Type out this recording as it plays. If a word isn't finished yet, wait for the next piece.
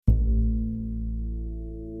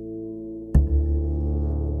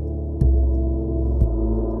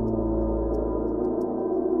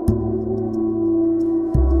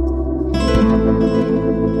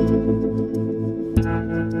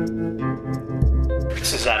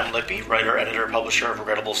is Adam Lippy, writer, editor, publisher of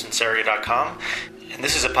RegrettableSincerity.com, and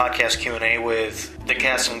this is a podcast Q&A with the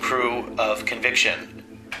cast and crew of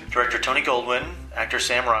Conviction. Director Tony Goldwyn, actor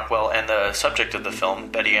Sam Rockwell, and the subject of the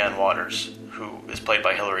film, Betty Ann Waters, who is played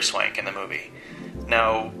by Hilary Swank in the movie.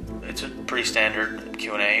 Now, it's a pretty standard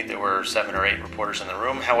Q&A. There were 7 or 8 reporters in the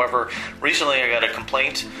room. However, recently I got a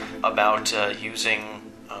complaint about using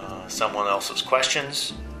someone else's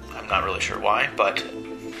questions. I'm not really sure why, but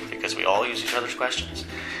because we all use each other's questions.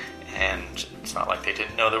 And it's not like they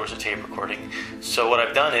didn't know there was a tape recording. So what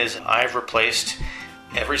I've done is I've replaced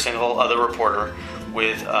every single other reporter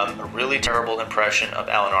with a really terrible impression of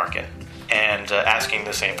Alan Arkin and asking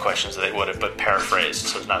the same questions that they would have, but paraphrased,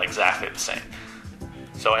 so it's not exactly the same.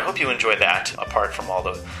 So I hope you enjoy that, apart from all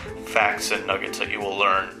the facts and nuggets that you will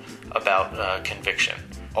learn about Conviction.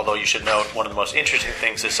 Although you should note, one of the most interesting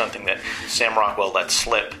things is something that Sam Rockwell let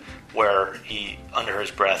slip, where he, under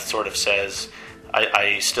his breath, sort of says,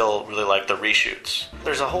 I still really like the reshoots.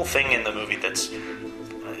 There's a whole thing in the movie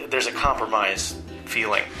there's a compromise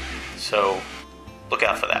feeling, so look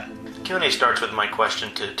out for that. Q&A starts with my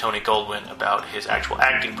question to Tony Goldwyn about his actual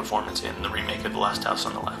acting performance in the remake of The Last House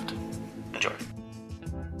on the Left. Enjoy.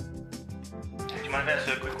 Do you mind if I ask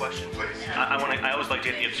you a quick question? Please. I always like to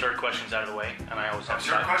get the absurd questions out of the way, and I always have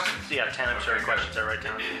absurd questions? Yeah, 10 absurd questions I write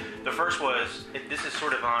down. The first was, this is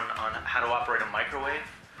sort of on how to operate a microwave.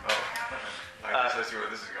 Oh, I guess I see where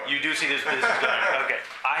this is going. You do see this is going. Okay.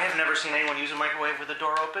 I have never seen anyone use a microwave with the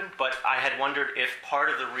door open, but I had wondered if part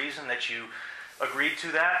of the reason that you agreed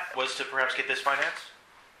to that was to perhaps get this financed?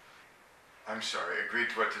 I'm sorry, agreed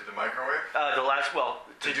to what, to the microwave?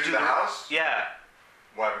 To do the house? Yeah.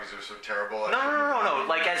 Why, because it was so terrible? No.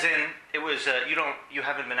 Like, as in, it was, you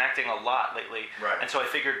haven't been acting a lot lately. Right. And so I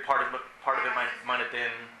figured part of it might have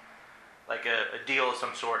been like a deal of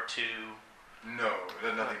some sort to... No, it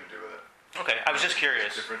had nothing to do with it. Okay, I was just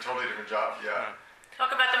curious. Totally different job, yeah.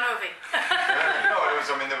 Talk about the movie. No,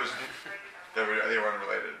 they were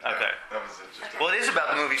unrelated. Okay. That was just... Well, it is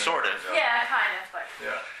about the movie, sort of. Yeah, kind of, but...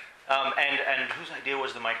 Yeah. And whose idea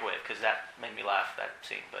was the microwave? Because that made me laugh, that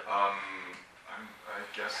scene. But I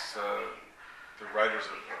guess the writers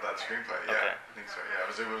of that screenplay. Yeah, okay. I think so. Yeah,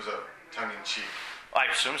 it was a tongue-in-cheek, I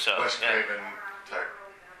assume so. Wes Craven type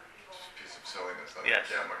piece of silliness. Yes.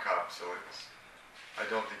 Yeah, macabre silliness. I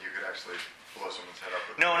don't think you could actually blow someone's head up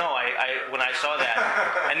with No. I when I saw that,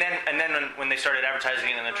 and then when they started advertising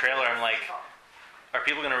it in the trailer, I'm like, are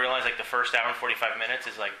people going to realize like the first hour and 45 minutes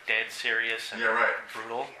is like dead serious and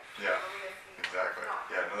brutal? Yeah, exactly.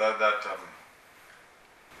 Yeah, no,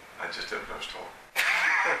 I just didn't know what I was told.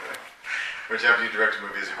 Which after you direct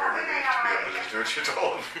movies, you're relieved to be able to just do what you're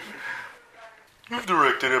told. You've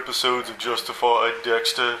directed episodes of Justified,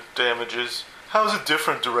 Dexter, Damages. How's it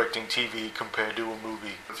different directing TV compared to a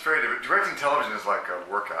movie? It's very different. Directing television is like a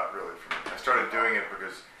workout, really, for me. I started doing it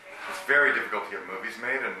because it's very difficult to get movies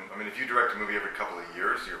made, and I mean, if you direct a movie every couple of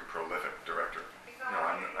years, you're a prolific director. You know,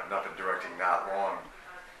 I've not been directing that long,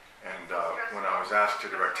 and when I was asked to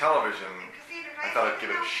direct television, I thought I'd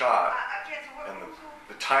give it a shot, and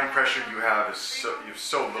the time pressure you have you have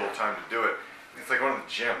so little time to do it. It's like going to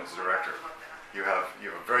the gym as a director. You have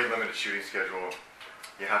a very limited shooting schedule.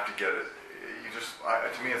 You have to get it.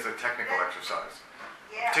 To me, it's a technical exercise.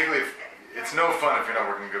 Particularly if it's no fun if you're not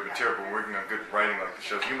working good material, but working on good writing like the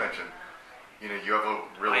shows you mentioned. You know, you have a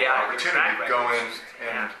real opportunity to go in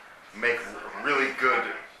and make a really good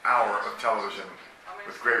hour of television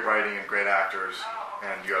with great writing and great actors,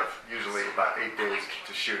 and you have usually about 8 days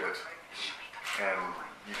to shoot it. And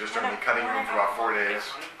you just are in the cutting room for about 4 days.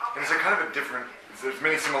 And it's a kind of a different, there's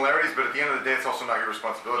many similarities, but at the end of the day, it's also not your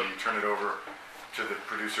responsibility. You turn it over to the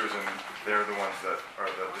producers, and they're the ones that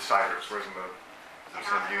are the deciders. Whereas in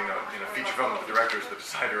a feature film, the director is the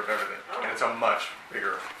decider of everything, and it's a much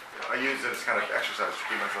bigger. I use it as kind of exercise to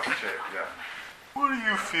keep myself in shape. Yeah. What do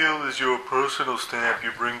you feel is your personal stamp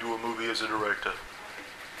you bring to a movie as a director?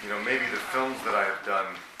 You know, maybe the films that I have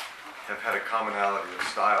done have had a commonality of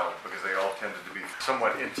style because they all tended to be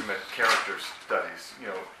somewhat intimate character studies. You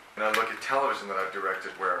know, and I look at television that I've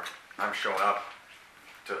directed where I'm showing up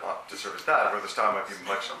to service that, where the style might be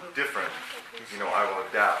much different. You know, I will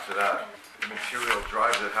adapt to that. The material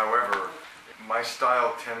drives it. However, my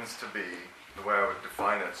style tends to be, the way I would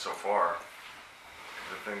define it so far,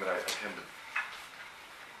 the thing that I tend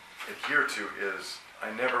to adhere to is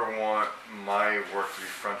I never want my work to be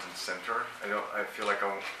front and center. I feel like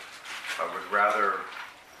I would rather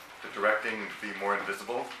the directing be more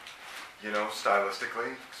invisible, you know,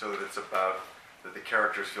 stylistically, so that it's about that the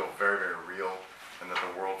characters feel very, very real, and that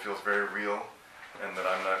the world feels very real, and that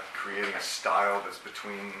I'm not creating a style that's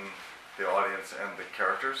between the audience and the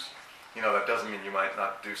characters. That doesn't mean you might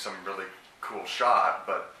not do some really cool shot,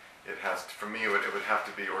 but it has to, for me, it would have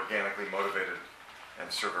to be organically motivated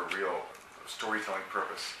and serve a real storytelling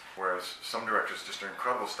purpose. Whereas some directors just are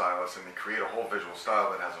incredible stylists and they create a whole visual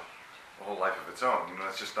style that has a whole life of its own.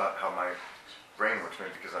 That's just not how my brain works,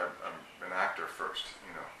 maybe because I'm an actor first.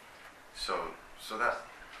 So that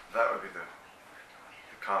would be the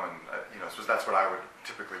common. So that's what I would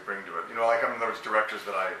typically bring to it. There's directors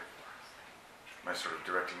that my sort of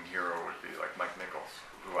directing hero would be like Mike Nichols,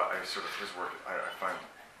 who his work I find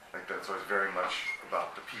like that it's always very much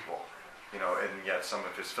about the people, and yet some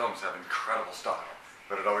of his films have incredible style,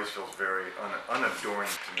 but it always feels very unadorned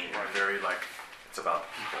to me, and very like it's about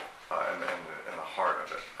the people and the heart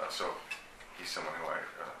of it. So he's someone who I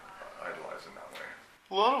idolize in that way.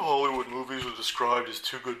 A lot of Hollywood movies are described as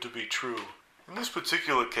too good to be true. In this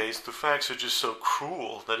particular case, the facts are just so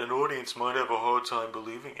cruel that an audience might have a hard time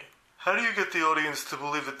believing it. How do you get the audience to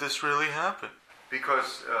believe that this really happened?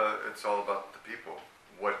 Because it's all about the people.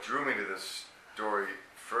 What drew me to this story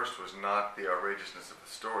first was not the outrageousness of the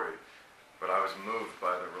story, but I was moved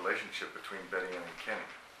by the relationship between Betty Ann and Kenny.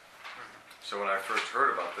 So when I first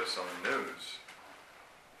heard about this on the news,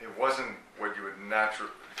 it wasn't what you would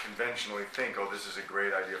conventionally think, oh, this is a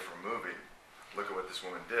great idea for a movie. Look at what this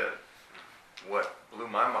woman did. What blew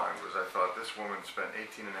my mind was I thought this woman spent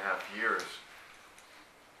 18 and a half years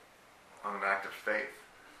on an act of faith.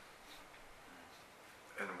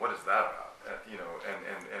 And what is that about?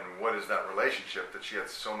 And what is that relationship that she had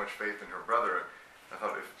so much faith in her brother? I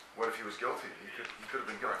thought, what if he was guilty? He could have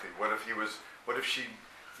been guilty. What if he was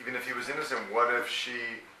innocent? What if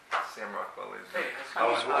she, Sam Rockwell is.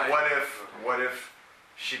 What if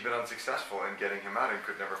she'd been unsuccessful in getting him out and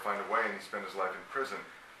could never find a way, and he spent his life in prison?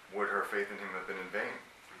 Would her faith in him have been in vain?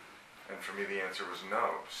 And for me, the answer was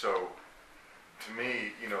no. So, to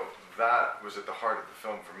me, that was at the heart of the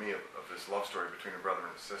film for me, of this love story between a brother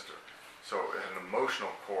and a sister. So, it had an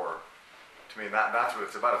emotional core. To me, that's what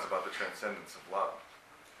it's about. It's about the transcendence of love.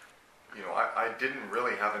 I didn't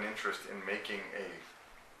really have an interest in making a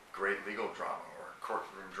great legal drama or a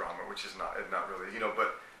courtroom drama, which is not really,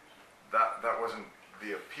 but that wasn't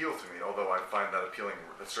the appeal to me, although I find that appealing,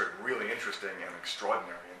 that's sort of really interesting and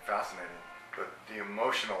extraordinary and fascinating. But the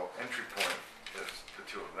emotional entry point is the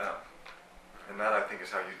two of them. And that, I think, is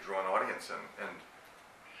how you draw an audience in. And,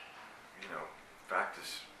 fact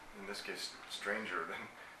is, in this case, stranger than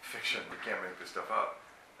fiction. We can't make this stuff up.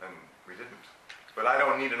 And we didn't. But I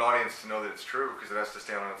don't need an audience to know that it's true, because it has to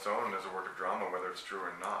stand on its own as a work of drama, whether it's true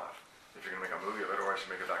or not. If you're going to make a movie of it, or I should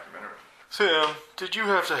make a documentary. Sam, did you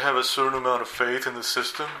have to have a certain amount of faith in the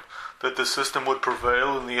system? That the system would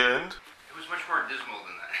prevail in the end? It was much more dismal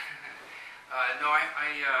than that. No, I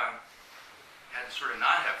had to sort of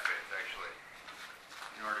not have faith, actually,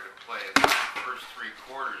 in order to play at least the first three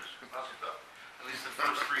quarters. At least the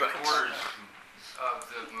first three quarters of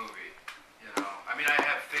the movie. I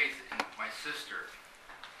have faith in my sister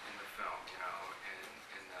in the film,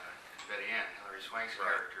 in Betty Ann, Hilary Swank's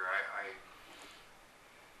character. I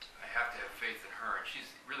have to have faith in her, and she's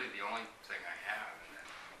really the only thing I have.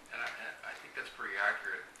 And I think that's pretty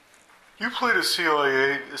accurate. You played a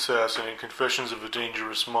CIA assassin in Confessions of a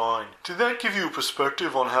Dangerous Mind. Did that give you a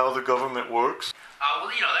perspective on how the government works? That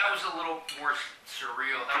was a little more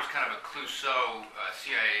surreal. That was kind of a Clouseau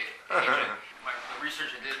CIA agent. The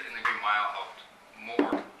research I did in the Green Mile helped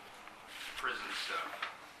more prison stuff.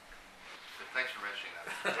 But thanks for mentioning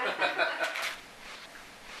that.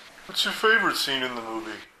 What's your favorite scene in the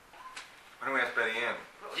movie? Why don't we ask Betty Ann?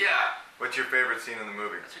 Yeah. What's your favorite scene in the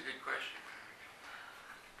movie? That's a good question.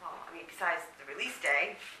 Well, besides the release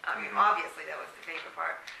day, obviously that was the favorite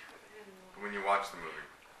part. When you watched the movie?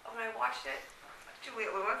 When I watched it,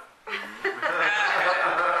 Juliette Lewis.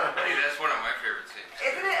 Hey, that's one of my favorite scenes.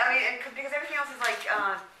 Isn't it? Because everything else is like,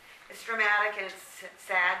 it's dramatic and it's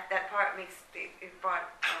sad. That part it brought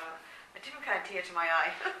a different kind of tear to my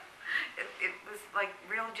eye. It was like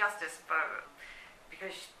real justice,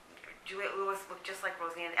 because Juliette Lewis looked just like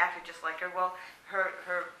Roseanne, acted just like her. Well, her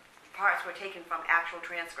parts were taken from actual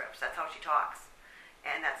transcripts. That's how she talks,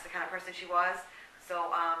 and that's the kind of person she was.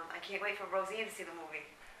 So I can't wait for Roseanne to see the movie.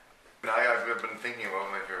 I've been thinking about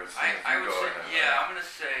my favorite scenes. I would say, I'm going to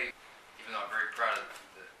say, even though I'm very proud of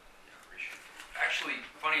the reshoot. Actually,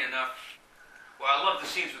 funny enough, I love the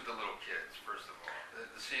scenes with the little kids. First of all,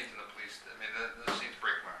 the scenes in the police. The scenes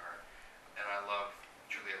break my heart, and I love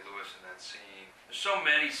Juliette Lewis in that scene. There's so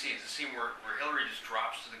many scenes. The scene where Hillary just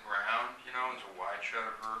drops to the ground, there's a wide shot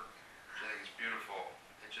of her, which I think is beautiful.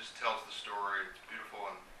 It just tells the story. It's beautiful,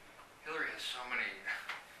 and Hillary has so many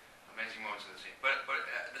amazing moments in the scene. But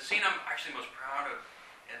the scene I'm actually most proud of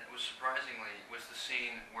and it was surprisingly was the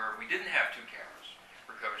scene where we didn't have two cameras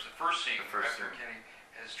for coverage. The first scene after Kenny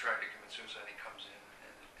has tried to commit suicide, he comes in,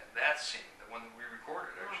 and that scene, the one that we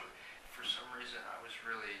recorded actually, for some reason I was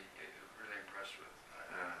really impressed with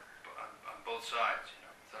on both sides. You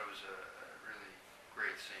know, I thought it was a really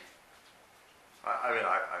great scene. I mean,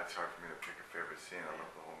 it's hard for me to pick a favorite scene. I love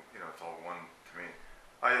the whole, it's all one to me.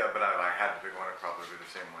 But I had to pick one. It'd probably be the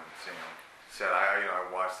same one Sam said. I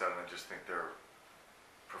watched that and I just think their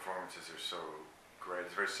performances are so great.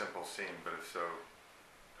 It's a very simple scene, but it's so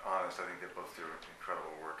honest. I think they both do incredible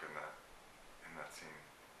work in that scene.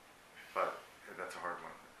 But that's a hard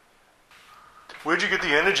one. Where'd you get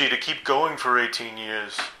the energy to keep going for 18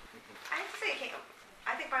 years? I have to say,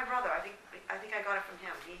 I think my brother. I think I got it from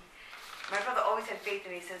him. My brother always had faith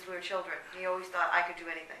in me since we were children. He always thought I could do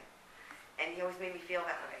anything, and he always made me feel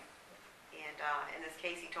that way. And in this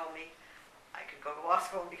case, he told me I could go to law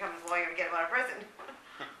school and become his lawyer and get him out of prison.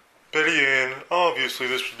 Betty Ann, obviously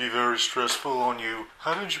this would be very stressful on you.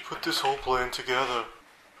 How did you put this whole plan together?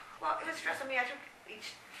 Well, it was stressful on me. I took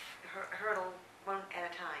each hurdle one at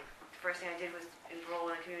a time. The first thing I did was enroll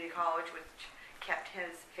in a community college, which kept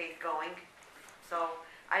his faith going. So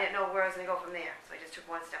I didn't know where I was going to go from there, so I just took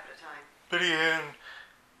one step at a time. Betty Ann,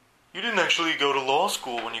 you didn't actually go to law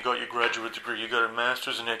school when you got your graduate degree. You got a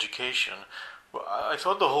master's in education. Well, I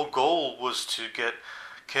thought the whole goal was to get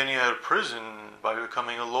Kenny out of prison by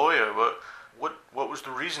becoming a lawyer. But what was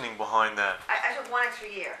the reasoning behind that? I took one extra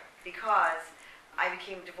year because I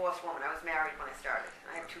became a divorced woman. I was married when I started.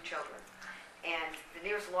 I have 2 children. And the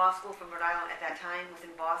nearest law school from Rhode Island at that time was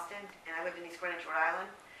in Boston, and I lived in East Greenwich, Rhode Island,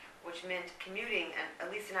 which meant commuting at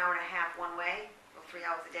least an hour and a half one way, or 3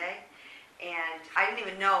 hours a day. And I didn't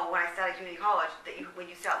even know when I started community college that when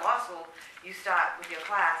you start law school, you start with your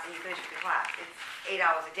class and you finish with your class. It's 8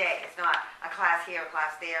 hours a day. It's not a class here, a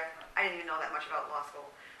class there. I didn't even know that much about law school.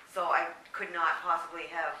 So I could not possibly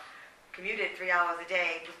have commuted 3 hours a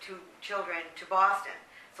day with 2 children to Boston.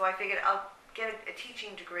 So I figured I'll get a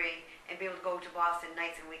teaching degree and be able to go to Boston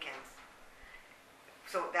nights and weekends.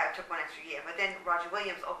 So that took 1 extra year. But then Roger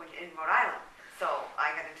Williams opened in Rhode Island. So I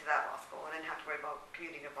got into that law school and didn't have to worry about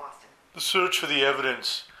commuting to Boston. The search for the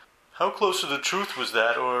evidence. How close to the truth was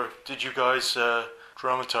that, or did you guys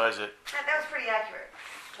dramatize it? That was pretty accurate.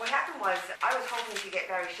 What happened was I was hoping to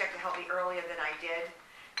get Barry Scheck to help me earlier than I did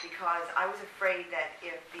because I was afraid that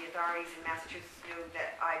if the authorities in Massachusetts knew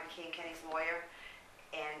that I became Kenny's lawyer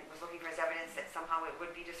and was looking for his evidence that somehow it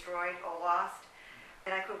would be destroyed or lost,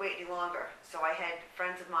 then I couldn't wait any longer. So I had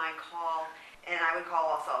friends of mine call, and I would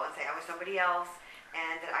call also and say I was somebody else,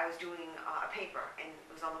 and that I was doing a paper, and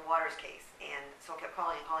it was on the Waters case. And so I kept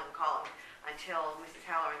calling until Mrs.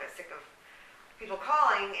 Halloran got sick of people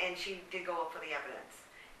calling, and she did go look for the evidence.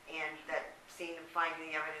 And that seeing and finding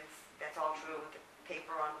the evidence, that's all true with the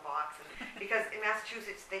paper on the box. And because in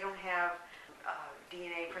Massachusetts, they don't have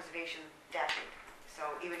DNA preservation statute. So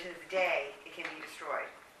even to this day, it can be destroyed.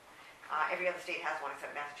 Every other state has one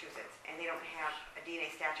except Massachusetts, and they don't have a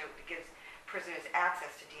DNA statute that gives prisoners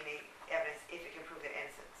access to DNA evidence if it can prove their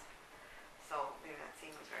innocence. So maybe that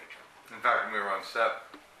scene was very true. In fact, when we were on set,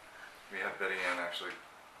 we had Betty Ann actually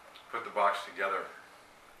put the box together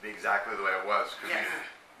exactly the way it was. Because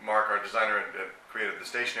Mark, our designer, had created the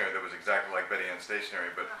stationery that was exactly like Betty Ann's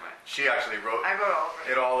stationery, but she actually wrote I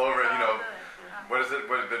wrote all over it. What is it?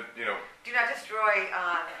 Do not destroy.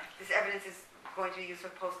 This evidence is going to be used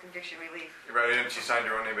for post-conviction relief. Right, and she signed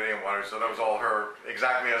her own name, Betty Ann Waters, so that was all her,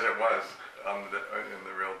 exactly as it was in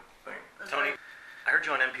the real thing. Tony, I heard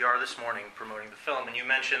you on NPR this morning promoting the film, and you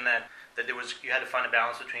mentioned that you had to find a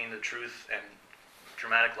balance between the truth and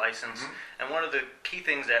dramatic license. Mm-hmm. And one of the key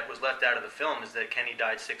things that was left out of the film is that Kenny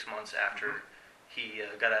died 6 months after he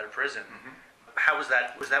got out of prison. Mm-hmm. How was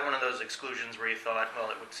that? Was that one of those exclusions where you thought, well,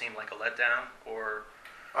 it would seem like a letdown, or?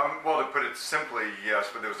 Well, to put it simply, yes,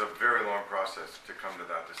 but there was a very long process to come to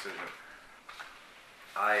that decision.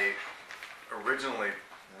 I originally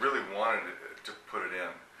really wanted to put it in,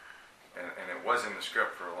 and it was in the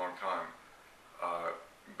script for a long time,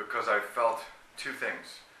 because I felt 2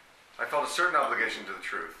 things. I felt a certain obligation to the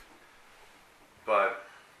truth, but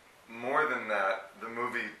more than that, the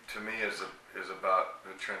movie to me is about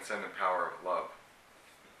the transcendent power of love.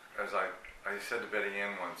 As I said to Betty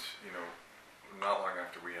Ann once, not long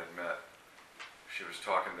after we had met, she was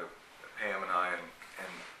talking to Pam and I,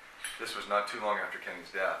 and this was not too long after Kenny's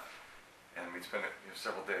death, and we'd spent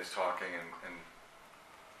several days talking, and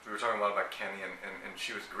we were talking a lot about Kenny, and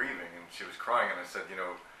she was grieving, and she was crying, and I said,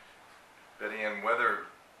 Betty Ann, whether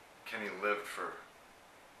Kenny lived for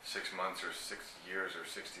 6 months or 6 years or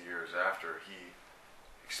 60 years after, he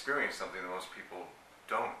experienced something that most people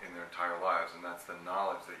don't in their entire lives, and that's the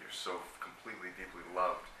knowledge that you're so completely, deeply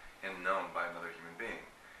loved and known by another human being.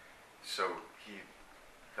 So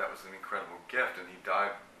that was an incredible gift, and he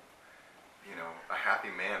died, a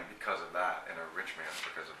happy man because of that, and a rich man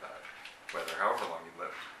because of that, however long he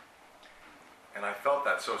lived. And I felt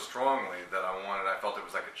that so strongly that I felt it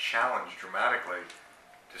was like a challenge dramatically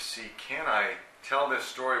to see, can I tell this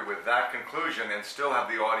story with that conclusion and still have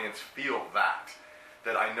the audience feel that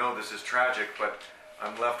I know this is tragic, but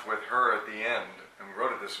I'm left with her at the end, and we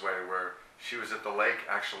wrote it this way, where she was at the lake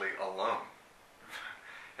actually alone.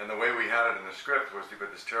 And the way we had it in the script was you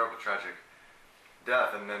had this terrible, tragic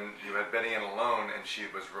death, and then you had Betty Ann alone, and she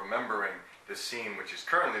was remembering this scene, which is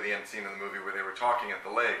currently the end scene of the movie, where they were talking at the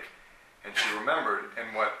lake, and she remembered,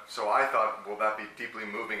 so I thought, will that be deeply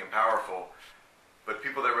moving and powerful? But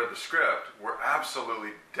people that read the script were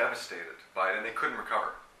absolutely devastated by it, and they couldn't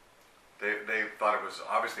recover. They thought it was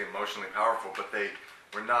obviously emotionally powerful, but they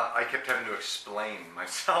were not. I kept having to explain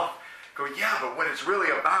myself, go, yeah, but what it's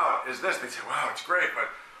really about is this. They'd say, wow, it's great, but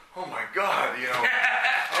oh my God,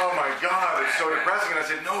 oh my God, it's so depressing. And I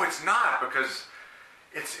said, no, it's not, because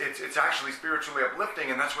it's actually spiritually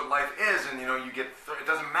uplifting, and that's what life is. And it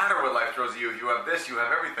doesn't matter what life throws at you. If you have this, you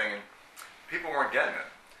have everything. And people weren't getting it.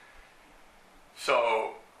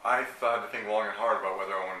 So I had to think long and hard about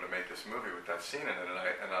whether I wanted to make this movie with that scene in it.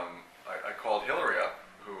 And I called Hillary up,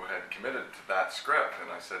 who had committed to that script,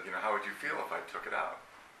 and I said, how would you feel if I took it out?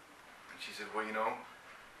 And she said, well,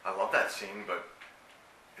 I love that scene, but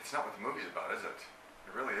it's not what the movie's about, is it?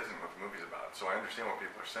 It really isn't what the movie's about. So I understand what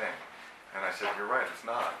people are saying. And I said, you're right, it's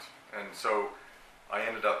not. And so I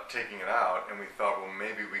ended up taking it out, and we thought, well,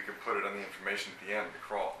 maybe we could put it on the information at the end, the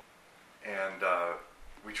crawl. And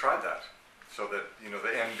we tried that. So that, the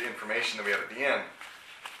end information that we had at the end,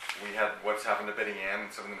 we had what's happened to Betty Ann,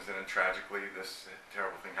 and some of them said, and tragically, this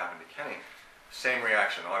terrible thing happened to Kenny. Same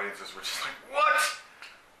reaction. Audiences were just like, what?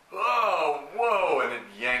 Oh, whoa, and it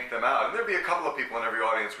yanked them out. And there'd be a couple of people in every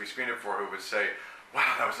audience we screened it for who would say,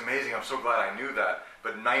 wow, that was amazing, I'm so glad I knew that.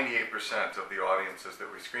 But 98% of the audiences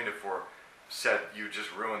that we screened it for said, you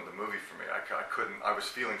just ruined the movie for me. I couldn't, I was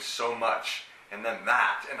feeling so much, and then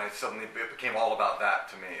that, and it became all about that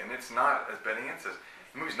to me. And it's not, as Betty Ann says,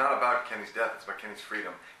 the movie's not about Kenny's death, it's about Kenny's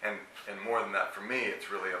freedom. And more than that, for me,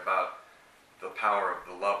 it's really about the power of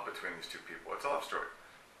the love between these two people. It's a love story,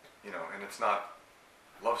 and it's not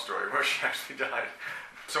a love story where she actually died.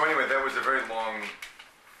 So anyway, that was a very long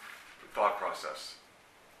thought process.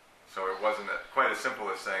 So it wasn't quite as simple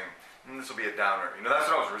as saying, this will be a downer. That's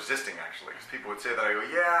what I was resisting, actually, because people would say that. I go,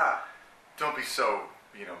 yeah, don't be so,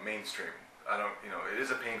 mainstream. I don't, it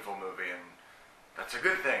is a painful movie, and that's a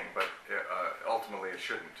good thing, but ultimately it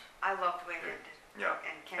shouldn't. I loved the way it ended. Yeah.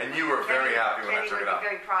 And you were very happy when I took it out.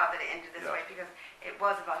 Kenny would be very proud that it ended this way, because it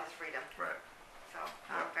was about his freedom. Right. So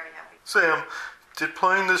I'm very happy. Sam, did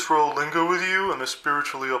playing this role linger with you in a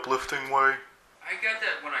spiritually uplifting way? I got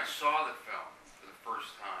that when I saw the film for the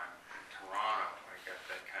first time in Toronto. I got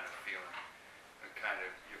that kind of feeling, a kind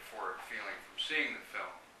of euphoric feeling from seeing the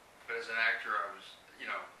film. But as an actor, I was,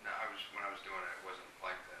 when I was doing it, it wasn't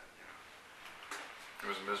like that. It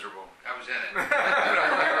was miserable. I was in it. We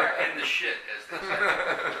were in the shit, as they say.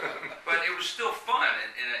 But it was still fun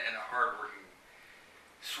in a hard-working,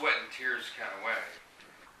 sweat and tears kind of way.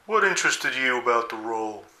 What interested you about the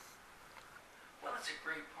role? Well, it's a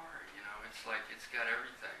great part. It's like it's got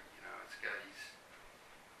everything. It's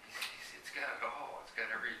got it all. It's got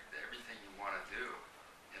everything you want to do.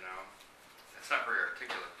 It's not very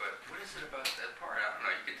articulate, but what is it about that part? I don't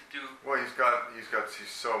know. You get to do. Well, he's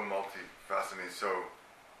so multifaceted.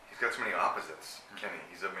 He's got so many opposites. Kenny,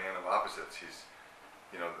 he's a man of opposites. He's,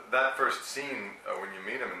 that first scene when you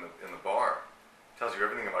meet him in the bar tells you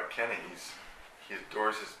everything about Kenny. He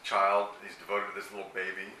adores his child. He's devoted to this little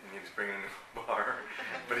baby, and he's bringing him to the bar.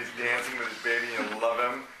 But he's dancing with his baby and love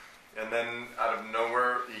him. And then out of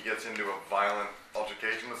nowhere, he gets into a violent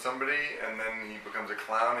altercation with somebody, and then he becomes a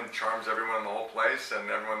clown and charms everyone in the whole place, and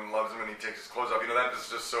everyone loves him, and he takes his clothes off. That is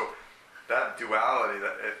just so. That duality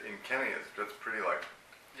in Kenny that's pretty like.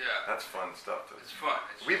 Yeah. That's fun stuff. It's fun.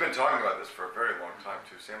 We've been talking about this for a very long time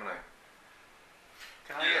too, Sam and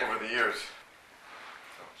I. Over the years.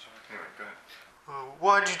 So anyway, go ahead.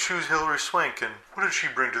 Why did you choose Hilary Swank, and what did she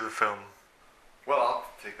bring to the film? Well, I'll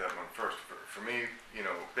take that one first. For me,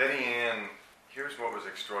 Betty Ann, here's what was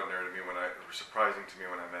extraordinary to me surprising to me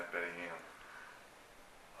when I met Betty Ann.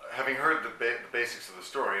 Having heard the basics of the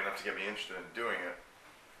story, enough to get me interested in doing it,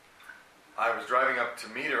 I was driving up to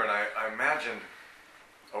meet her, and I imagined,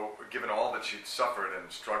 given all that she'd suffered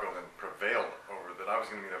and struggled and prevailed over, that I was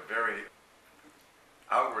going to meet a very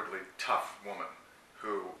outwardly tough woman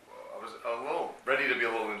who I was was a little ready to be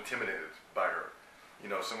a little intimidated by her. You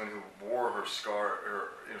know, someone who wore her scar,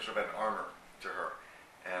 or sort of had an armor to her,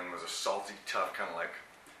 and was a salty, tough, kind of like,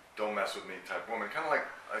 don't mess with me type woman. Kind of like,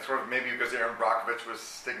 I sort of, maybe because Aaron Brockovich was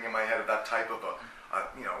sticking in my head of that type of a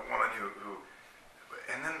woman who,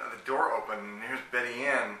 and then the door opened, and here's Betty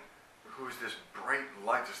Ann, who's this bright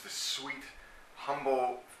light, just this sweet,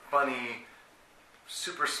 humble, funny,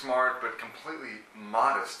 super smart, but completely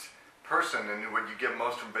modest person, and what you get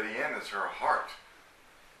most from Betty Ann is her heart.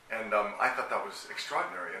 And I thought that was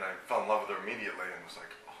extraordinary, and I fell in love with her immediately, and was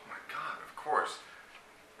like, oh my God, of course,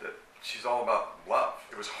 that she's all about love.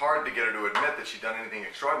 It was hard to get her to admit that she'd done anything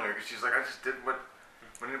extraordinary, because she's like, I just did what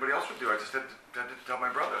anybody else would do. I just had to tell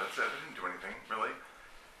my brother. That's it. I didn't do anything, really.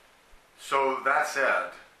 So that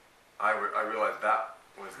said, I realized that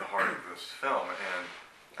was the heart of this film, and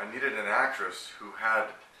I needed an actress who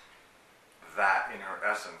had that in her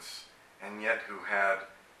essence, and yet who had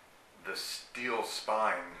the steel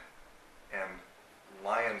spine and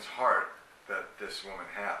lion's heart that this woman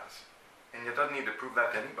has, and yet doesn't need to prove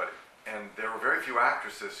that to anybody. And there are very few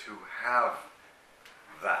actresses who have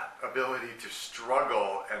that ability to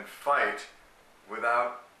struggle and fight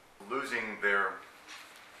without losing their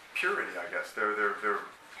purity, I guess, their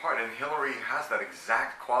heart. And Hillary has that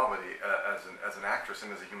exact quality as an actress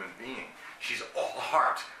and as a human being. She's all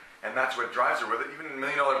heart. And that's what drives her with it. Even in $1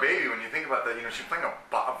 Million Baby, when you think about that, she's playing a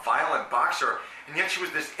violent boxer, and yet she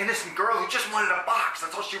was this innocent girl who just wanted a box.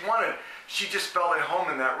 That's all she wanted. She just felt at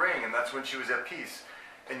home in that ring, and that's when she was at peace.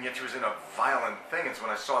 And yet she was in a violent thing. And so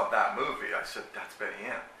when I saw that movie, I said, that's Betty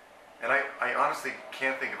Ann. And I honestly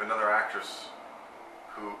can't think of another actress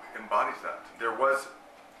who embodies that. There was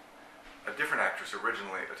a different actress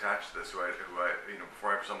originally attached to this, who I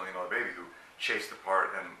before I ever saw $1 Million Baby, who chased the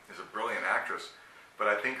part and is a brilliant actress. But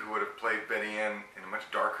I think who would have played Betty Ann in a much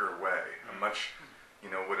darker way,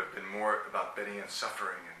 would have been more about Betty Ann's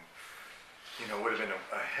suffering, and would have been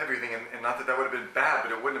a heavy thing, and not that would have been bad, but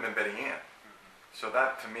it wouldn't have been Betty Ann. So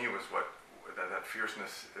that to me was what that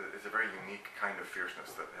fierceness is, a very unique kind of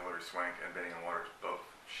fierceness that Hilary Swank and Betty Ann Waters both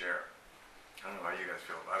share. I don't know how you guys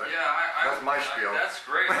feel about it. Yeah, that's my spiel. That's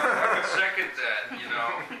great. I would second that.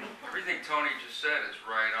 Everything Tony just said is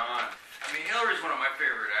right on. I mean, Hillary's one of my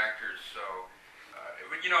favorite actors. So,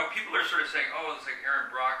 people are sort of saying, "Oh, it's like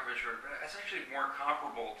Aaron Brockovich," but it's actually more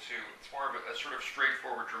comparable to. It's more of a sort of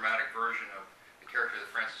straightforward, dramatic version of the character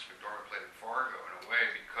that Frances McDormand played in Fargo, in a way,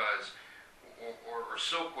 because, or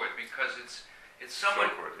Silkwood, because it's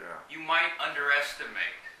someone Silkwood, yeah. you might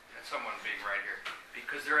underestimate. Someone being right here,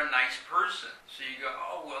 because they're a nice person. So you go,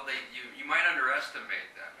 oh well, you might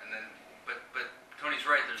underestimate them, and then but Tony's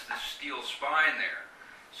right. There's this steel spine there,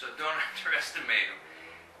 so don't underestimate them.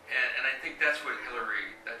 And I think that's what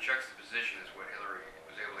that juxtaposition is what Hillary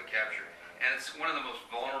was able to capture, and it's one of the most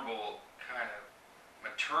vulnerable kind of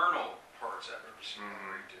maternal parts I've ever seen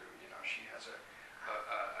Hillary do. She has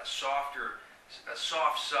a soft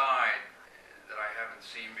side that I haven't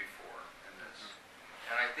seen before.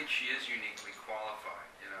 And I think she is uniquely qualified,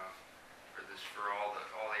 for all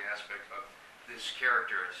the aspects of this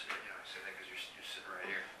character. I say that because you're sitting right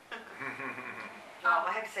here.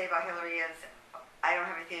 I have to say about Hillary is, I don't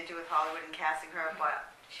have anything to do with Hollywood and casting her,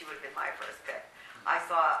 but she would have been my first pick. I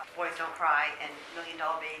saw Boys Don't Cry and $1 Million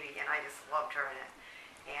Baby, and I just loved her in it.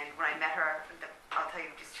 And when I met her, I'll tell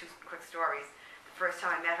you just two quick stories. The first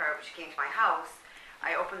time I met her, she came to my house.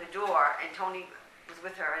 I opened the door, and Tony was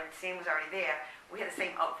with her, and Sam was already there. We had the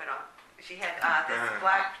same outfit on. She had this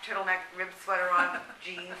black turtleneck ribbed sweater on,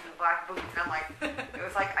 jeans and black boots, and I'm like, it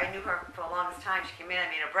was like I knew her for the longest time. She came in,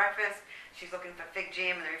 I made her breakfast. She's looking for fig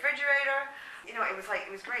jam in the refrigerator. It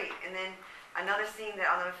was great. And then another scene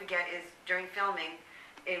that I'll never forget is during filming,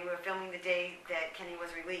 and we were filming the day that Kenny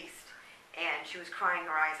was released, and she was crying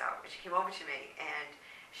her eyes out. And she came over to me, and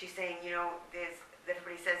she's saying,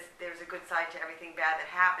 everybody says there's a good side to everything bad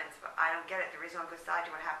that happens, but I don't get it. There is no good side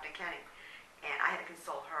to what happened to Kenny. And I had to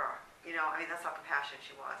console her. That's how compassionate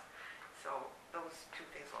she was. So those two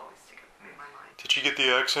things will always stick in my mind. Did she get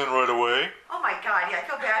the accent right away? Oh my God, yeah, I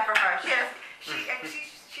feel bad for her.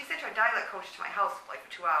 She sent her dialect coach to my house for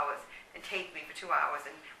 2 hours and taped me for 2 hours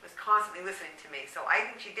and was constantly listening to me. So I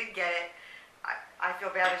think she did get it. I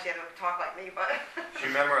feel bad that she had to talk like me, but... She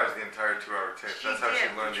memorized the entire 2-hour tape. That's how she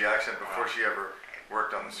learned the accent before she ever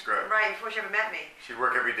worked on the script. Right, before she ever met me. She'd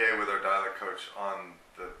work every day with her dialect coach on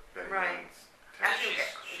the Betty Ann's tape.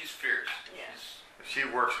 She's fierce. Yeah. She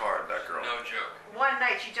works hard, that girl. No joke. One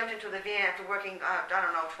night she jumped into the van after working,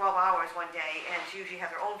 12 hours one day, and she usually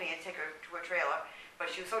has her own van to take her to her trailer.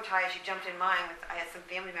 But she was so tired, she jumped in mine. I had some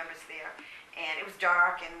family members there, and it was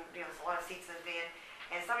dark, and there was a lot of seats in the van.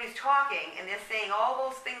 and somebody's talking, and they're saying all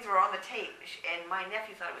those things were on the tape, and my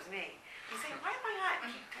nephew thought it was me. He's saying, why am I not?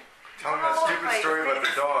 Tell them that stupid story about the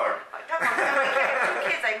dog. Two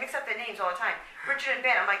kids, I mix up their names all the time. Richard and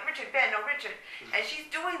Ben. I'm like, Richard, Ben, no, Richard. And she's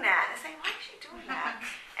doing that. And they're saying, why is she doing that?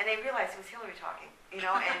 And they realized it was Hillary talking,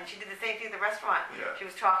 and she did the same thing at the restaurant. Yeah. She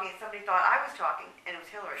was talking, and somebody thought I was talking, and it was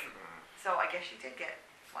Hillary. So I guess she did get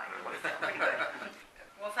flying. Pretty good.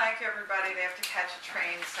 Well, thank you, everybody. They have to catch a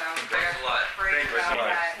train, so Thanks a lot. break Thank you about so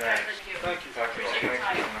much. that. Thank you.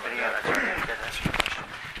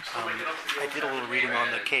 I did a little reading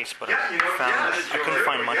on the case, but I couldn't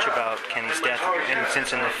find much about Kenny's death. And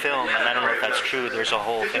since in the film, and I don't know if that's true, there's a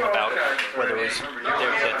whole thing about whether it was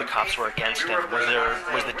the cops were against him.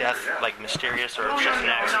 Was the death like mysterious or just an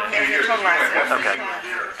accident? It's a total accident. Okay.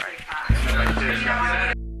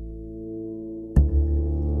 Yeah.